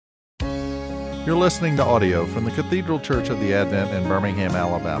You're listening to audio from the Cathedral Church of the Advent in Birmingham,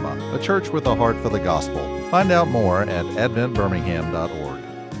 Alabama, a church with a heart for the gospel. Find out more at adventbirmingham.org.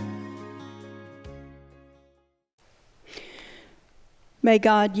 May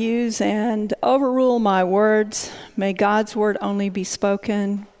God use and overrule my words. May God's word only be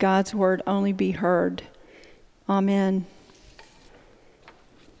spoken, God's word only be heard. Amen.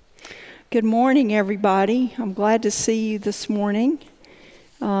 Good morning, everybody. I'm glad to see you this morning.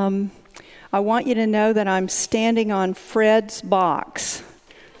 I want you to know that I'm standing on Fred's box,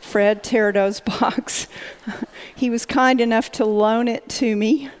 Fred Teredo's box. He was kind enough to loan it to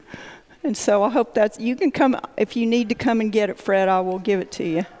me. And so I hope that you can come, if you need to come and get it, Fred, I will give it to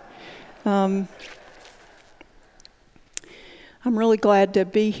you. I'm really glad to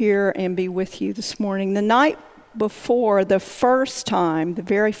be here and be with you this morning. The night before, the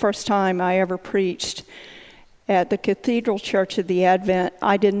very first time I ever preached at the Cathedral Church of the Advent,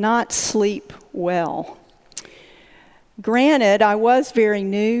 I did not sleep well. Granted, I was very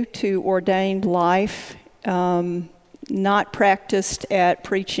new to ordained life, not practiced at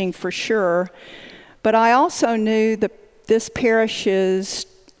preaching for sure, but I also knew that this parish's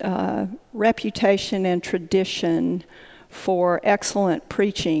reputation and tradition for excellent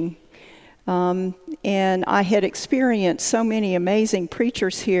preaching. And I had experienced so many amazing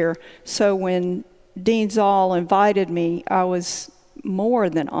preachers here, so when Dean Zoll invited me, I was more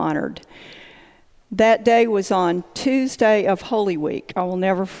than honored. That day was on Tuesday of Holy Week. I will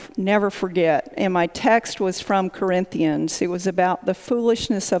never forget. And my text was from Corinthians. It was about the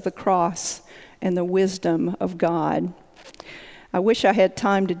foolishness of the cross and the wisdom of God. I wish I had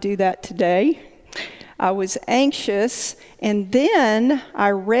time to do that today. I was anxious, and then I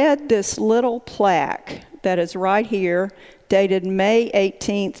read this little plaque that is right here, dated May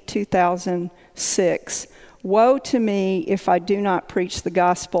 18th, 2006. Woe to me if I do not preach the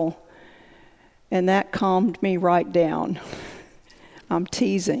gospel. And that calmed me right down. I'm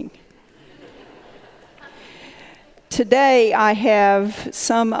teasing. Today I have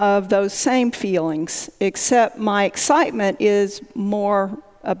some of those same feelings, except my excitement is more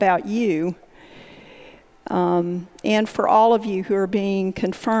about you. And for all of you who are being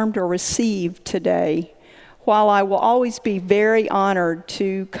confirmed or received today. While I will always be very honored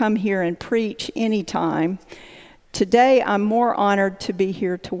to come here and preach anytime, today I'm more honored to be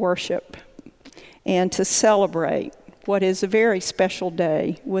here to worship and to celebrate what is a very special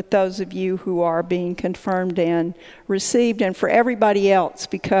day with those of you who are being confirmed and received, and for everybody else,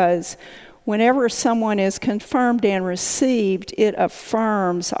 because whenever someone is confirmed and received, it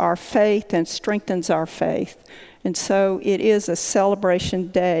affirms our faith and strengthens our faith. And so it is a celebration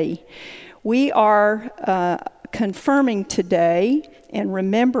day. We are confirming today and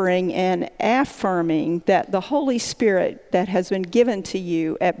remembering and affirming that the Holy Spirit that has been given to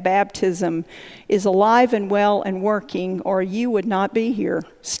you at baptism is alive and well and working, or you would not be here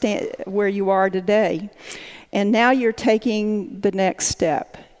where you are today. And now you're taking the next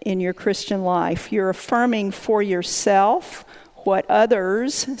step in your Christian life. You're affirming for yourself what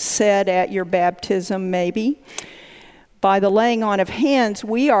others said at your baptism, maybe. By the laying on of hands,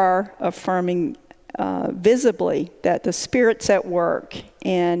 we are affirming visibly that the Spirit's at work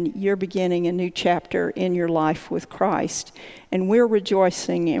and you're beginning a new chapter in your life with Christ. And we're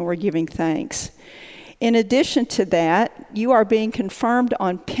rejoicing and we're giving thanks. In addition to that, you are being confirmed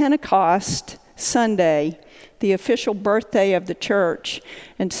on Pentecost Sunday, the official birthday of the church.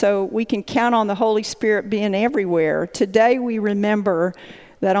 And so we can count on the Holy Spirit being everywhere. Today we remember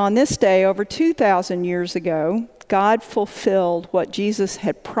that on this day, over 2,000 years ago, God fulfilled what Jesus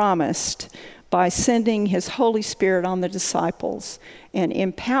had promised by sending his Holy Spirit on the disciples and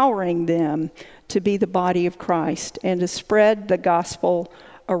empowering them to be the body of Christ and to spread the gospel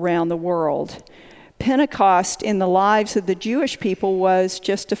around the world. Pentecost in the lives of the Jewish people was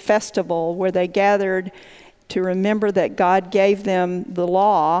just a festival where they gathered to remember that God gave them the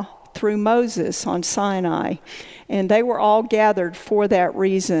law through Moses on Sinai. And they were all gathered for that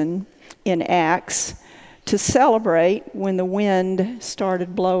reason in Acts, to celebrate when the wind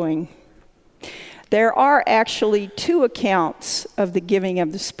started blowing. There are actually two accounts of the giving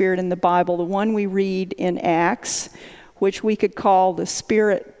of the Spirit in the Bible. The one we read in Acts, which we could call the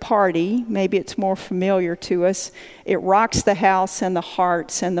Spirit party. Maybe it's more familiar to us. It rocks the house and the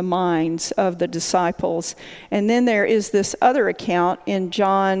hearts and the minds of the disciples. And then there is this other account in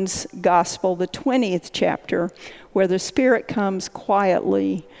John's Gospel, the 20th chapter, where the Spirit comes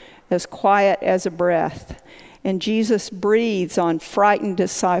quietly, as quiet as a breath. And Jesus breathes on frightened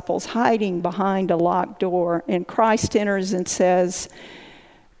disciples hiding behind a locked door. And Christ enters and says,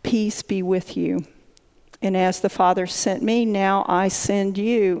 "Peace be with you." And as the Father sent me, now I send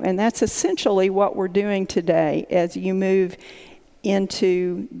you. And that's essentially what we're doing today as you move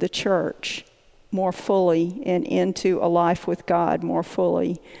into the church more fully and into a life with God more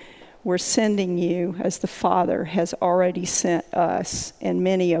fully. We're sending you as the Father has already sent us, and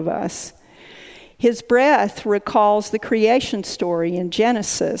many of us. His breath recalls the creation story in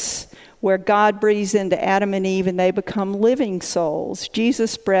Genesis, where God breathes into Adam and Eve and they become living souls.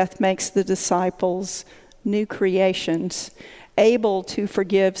 Jesus' breath makes the disciples new creations, able to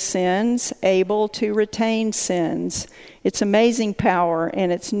forgive sins, able to retain sins. It's amazing power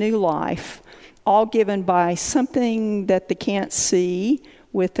and it's new life, all given by something that they can't see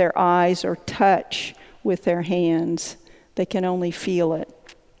with their eyes or touch with their hands. They can only feel it.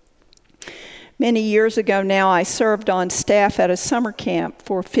 Many years ago now, I served on staff at a summer camp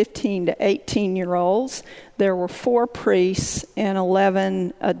for 15 to 18-year-olds. There were 4 priests and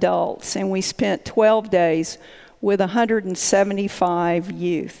 11 adults, and we spent 12 days with 175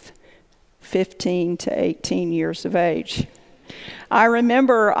 youth, 15 to 18 years of age. I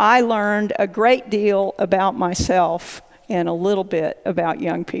remember I learned a great deal about myself and a little bit about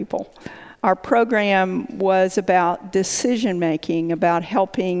young people. Our program was about decision making, about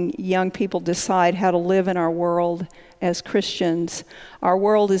helping young people decide how to live in our world as Christians. Our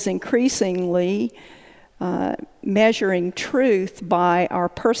world is increasingly measuring truth by our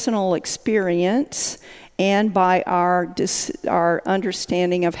personal experience and by our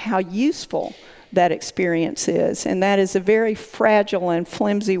understanding of how useful that experience is. And that is a very fragile and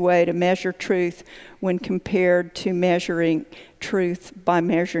flimsy way to measure truth when compared to measuring truth by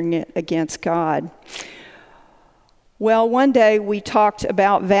measuring it against God. Well, one day we talked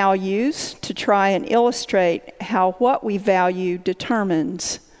about values to try and illustrate how what we value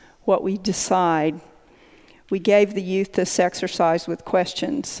determines what we decide. We gave the youth this exercise with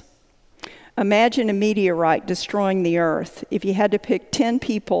questions. Imagine a meteorite destroying the earth. If you had to pick 10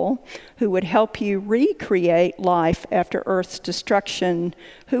 people who would help you recreate life after Earth's destruction,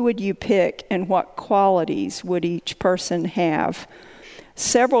 who would you pick and what qualities would each person have?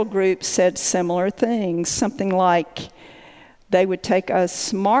 Several groups said similar things, something like they would take a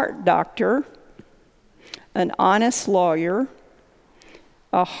smart doctor, an honest lawyer,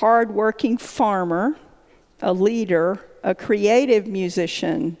 a hardworking farmer, a leader, a creative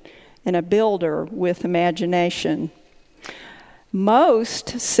musician, and a builder with imagination.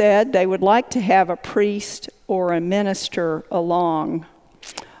 Most said they would like to have a priest or a minister along.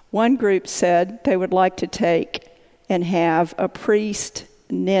 One group said they would like to take and have a priest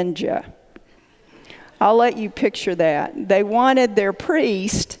ninja. I'll let you picture that. They wanted their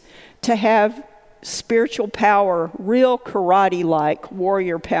priest to have spiritual power, real karate-like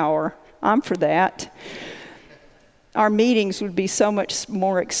warrior power. I'm for that. Our meetings would be so much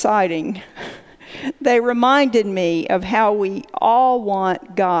more exciting. They reminded me of how we all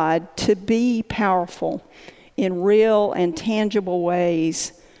want God to be powerful in real and tangible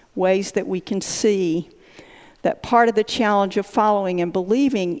ways that we can see. That part of the challenge of following and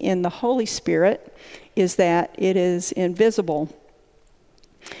believing in the Holy Spirit is that it is invisible.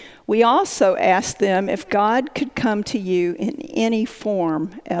 We also asked them if God could come to you in any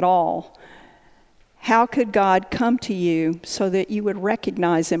form at all. How could God come to you so that you would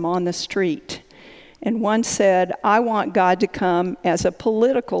recognize him on the street? And one said, I want God to come as a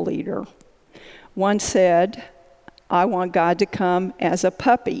political leader. One said, I want God to come as a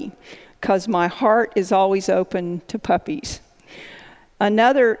puppy, because my heart is always open to puppies.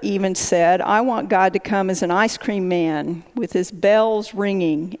 Another even said, I want God to come as an ice cream man with his bells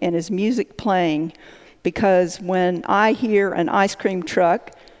ringing and his music playing, because when I hear an ice cream truck,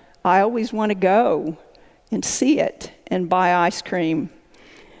 I always want to go and see it and buy ice cream.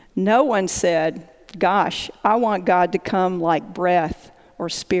 No one said, gosh, I want God to come like breath or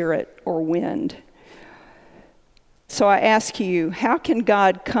spirit or wind. So I ask you, how can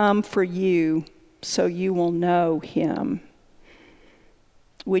God come for you so you will know him?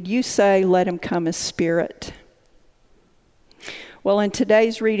 Would you say, let him come as spirit? Well, in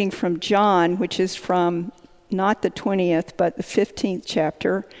today's reading from John, which is from not the 20th, but the 15th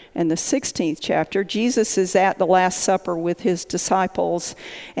chapter and the 16th chapter, Jesus is at the Last Supper with his disciples,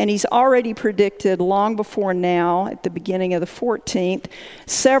 and he's already predicted long before now, at the beginning of the 14th,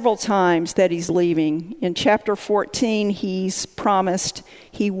 several times that he's leaving. In chapter 14, he's promised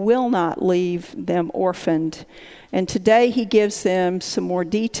he will not leave them orphaned. And today he gives them some more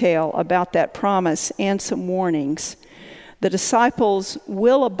detail about that promise and some warnings. The disciples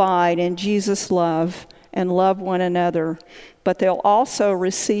will abide in Jesus' love and love one another, but they'll also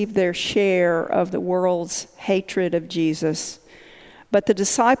receive their share of the world's hatred of Jesus. But the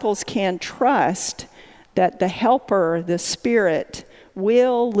disciples can trust that the Helper, the Spirit,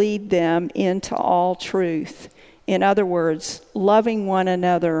 will lead them into all truth. In other words, loving one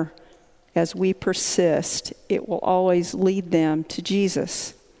another as we persist, it will always lead them to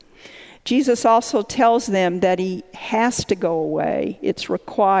Jesus. Jesus also tells them that he has to go away. It's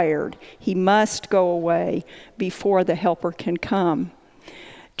required. He must go away before the Helper can come.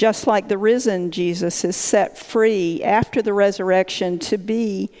 Just like the risen Jesus is set free after the resurrection to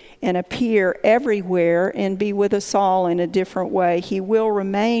be and appear everywhere and be with us all in a different way, he will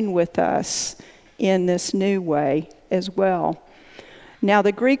remain with us in this new way as well. Now,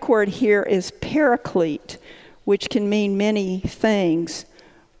 the Greek word here is paraclete, which can mean many things.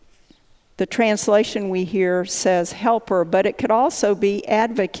 The translation we hear says helper, but it could also be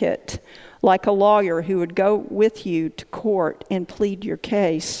advocate, like a lawyer who would go with you to court and plead your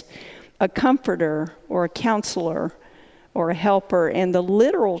case, a comforter or a counselor or a helper. And the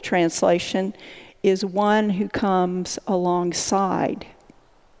literal translation is one who comes alongside.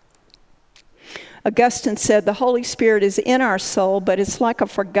 Augustine said the Holy Spirit is in our soul, but it's like a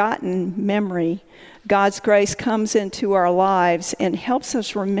forgotten memory. God's grace comes into our lives and helps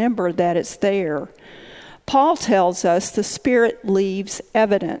us remember that it's there. Paul tells us the Spirit leaves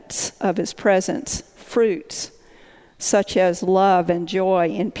evidence of his presence, fruits such as love and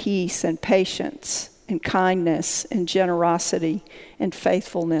joy and peace and patience and kindness and generosity and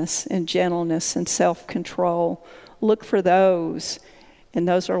faithfulness and gentleness and self-control. Look for those, and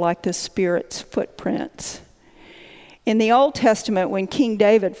those are like the Spirit's footprints. In the Old Testament, when King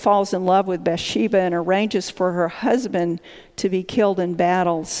David falls in love with Bathsheba and arranges for her husband to be killed in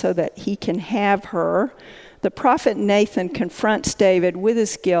battle so that he can have her, the prophet Nathan confronts David with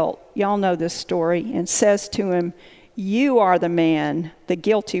his guilt. Y'all know this story, and says to him, "You are the man, the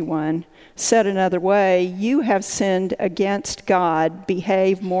guilty one. Said another way, you have sinned against God,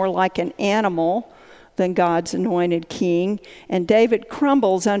 behave more like an animal than God's anointed king." And David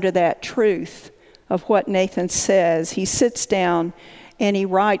crumbles under that truth of what Nathan says. He sits down and he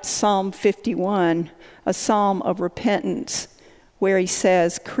writes Psalm 51, a psalm of repentance, where he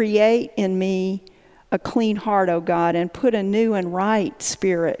says, "Create in me a clean heart, O God, and put a new and right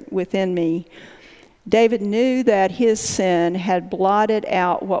spirit within me." David knew that his sin had blotted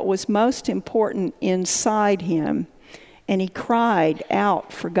out what was most important inside him, and he cried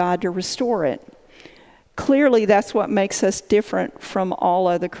out for God to restore it. Clearly, that's what makes us different from all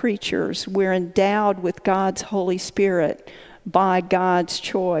other creatures. We're endowed with God's Holy Spirit by God's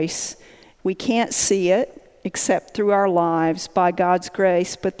choice. We can't see it except through our lives by God's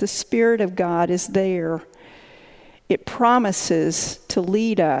grace, but the Spirit of God is there. It promises to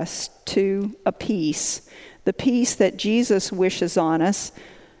lead us to a peace, the peace that Jesus wishes on us.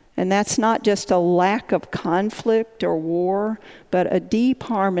 And that's not just a lack of conflict or war, but a deep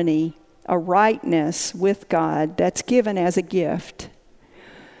harmony, a rightness with God that's given as a gift.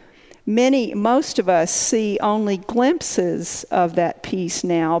 Most of us see only glimpses of that peace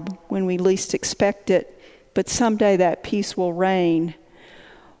now when we least expect it, but someday that peace will reign.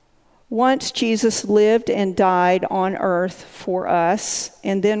 Once Jesus lived and died on earth for us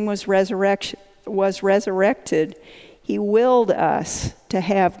and then was resurrected, he willed us to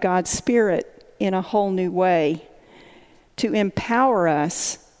have God's Spirit in a whole new way, to empower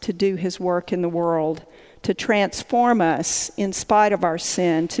us to do his work in the world, to transform us in spite of our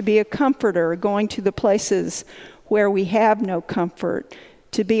sin, to be a comforter going to the places where we have no comfort,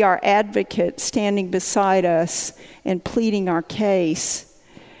 to be our advocate standing beside us and pleading our case.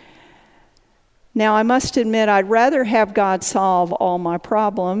 Now, I must admit, I'd rather have God solve all my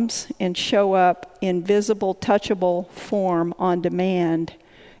problems and show up in visible, touchable form on demand.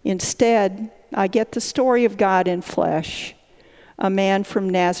 Instead, I get the story of God in flesh, a man from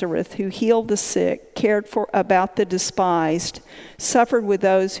Nazareth who healed the sick, cared about the despised, suffered with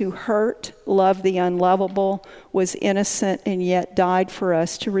those who hurt, loved the unlovable, was innocent, and yet died for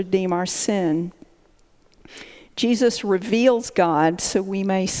us to redeem our sin. Jesus reveals God so we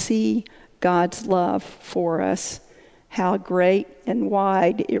may see God's love for us, how great and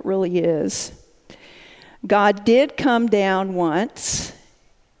wide it really is. God did come down once,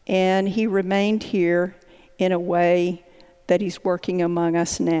 and he remained here in a way that he's working among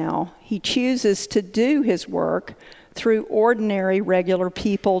us now. He chooses to do his work through ordinary, regular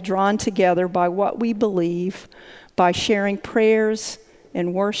people drawn together by what we believe, by sharing prayers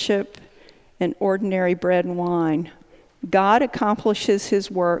and worship and ordinary bread and wine. God accomplishes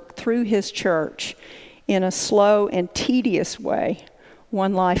his work through his church in a slow and tedious way,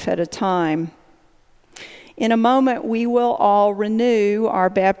 one life at a time. In a moment, we will all renew our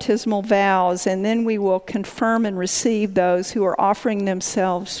baptismal vows, and then we will confirm and receive those who are offering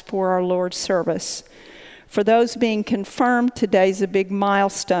themselves for our Lord's service. For those being confirmed, today's a big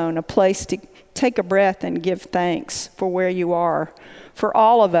milestone, a place to take a breath and give thanks for where you are. For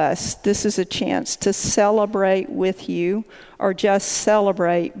all of us, this is a chance to celebrate with you, or just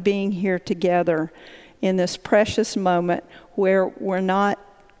celebrate being here together in this precious moment where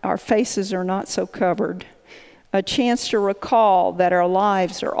our faces are not so covered. A chance to recall that our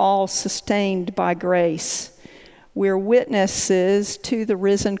lives are all sustained by grace. We're witnesses to the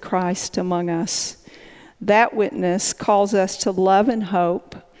risen Christ among us. That witness calls us to love and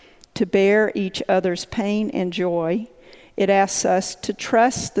hope, to bear each other's pain and joy. It asks us to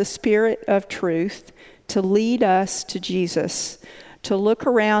trust the Spirit of truth, to lead us to Jesus, to look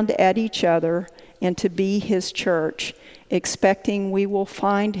around at each other and to be His church, expecting we will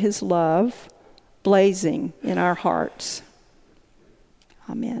find His love blazing in our hearts.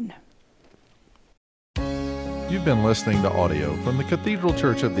 Amen. You've been listening to audio from the Cathedral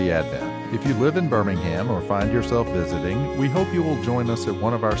Church of the Advent. If you live in Birmingham or find yourself visiting, we hope you will join us at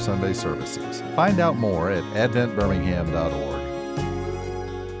one of our Sunday services. Find out more at adventbirmingham.org.